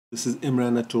This is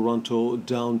Imran at Toronto,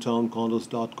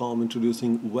 downtowncondos.com,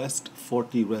 introducing West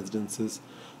 40 Residences,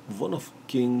 one of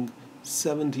King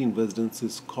 17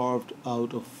 residences carved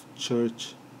out of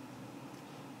church,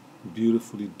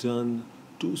 beautifully done,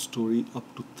 two-story up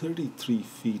to 33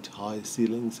 feet high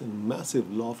ceilings and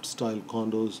massive loft-style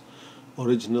condos,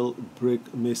 original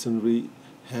brick masonry,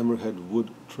 hammerhead wood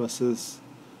trusses,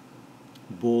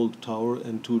 bold tower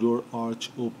and two-door arch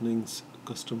openings,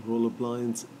 custom roller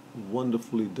blinds,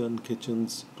 wonderfully done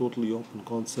kitchens, totally open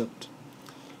concept.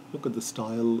 Look at the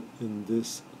style in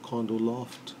this condo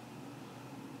loft.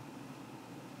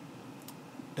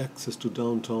 Access to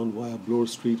downtown via Bloor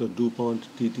Street or DuPont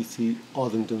TTC.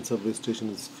 Ossington subway station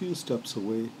is few steps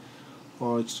away.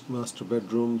 Arched master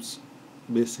bedrooms,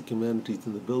 basic amenities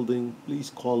in the building. Please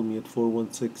call me at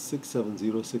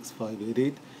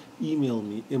 416-670-6588. Email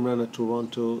me Imran at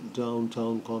Toronto,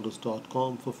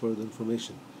 downtowncondos.com for further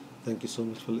information. Thank you so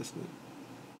much for listening.